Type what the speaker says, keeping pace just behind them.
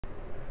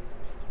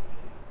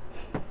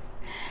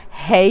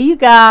Hey you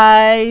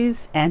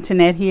guys,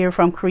 Antoinette here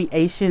from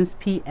Creations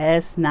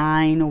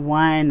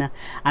PS91.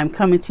 I'm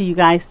coming to you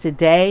guys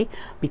today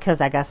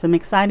because I got some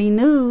exciting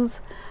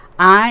news.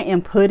 I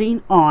am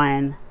putting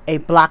on a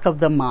block of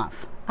the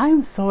month. I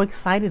am so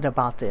excited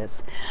about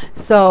this.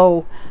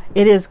 So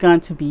it is going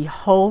to be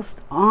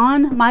host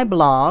on my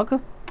blog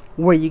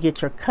where you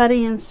get your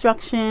cutting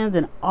instructions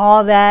and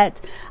all that.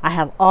 I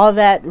have all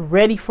that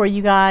ready for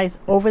you guys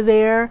over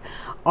there.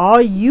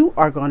 All you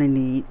are going to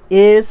need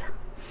is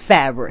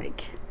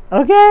fabric.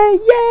 Okay,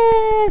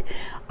 yay!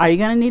 Are you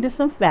gonna need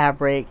some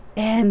fabric?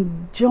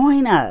 And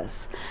join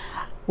us.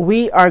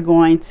 We are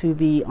going to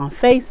be on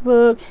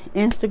Facebook,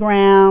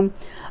 Instagram.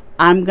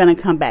 I'm gonna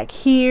come back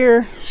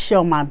here,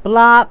 show my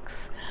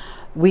blocks.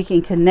 We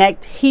can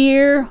connect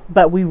here,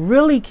 but we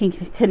really can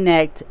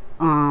connect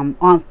on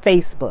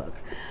Facebook.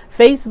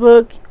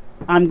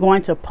 I'm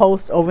going to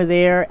post over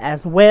there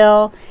as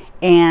well,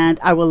 and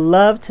I would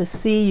love to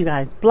see you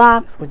guys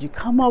blocks, what you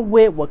come up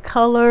with, what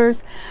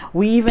colors.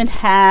 We even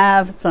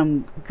have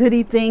some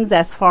goodie things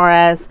as far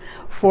as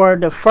for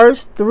the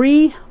first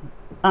three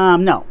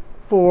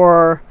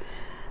for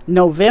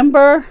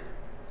December,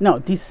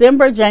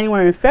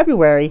 January, and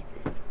February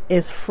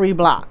is free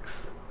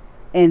blocks,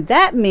 and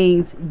that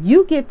means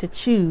you get to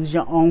choose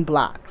your own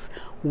blocks,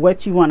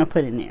 what you want to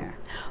put in there.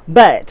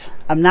 But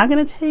I'm not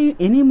going to tell you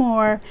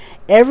anymore.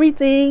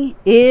 Everything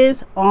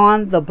is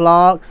on the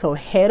blog, so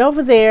head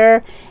over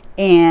there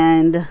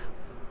and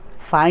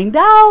find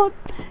out.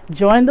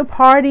 Join the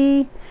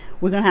party.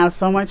 We're going to have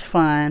so much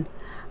fun.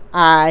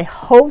 I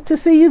hope to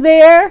see you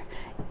there,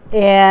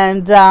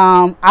 and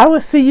I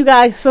will see you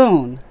guys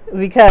soon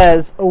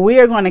because we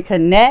are going to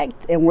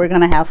connect and we're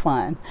going to have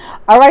fun.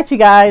 All right, you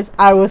guys,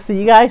 I will see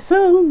you guys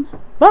soon.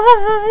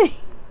 Bye.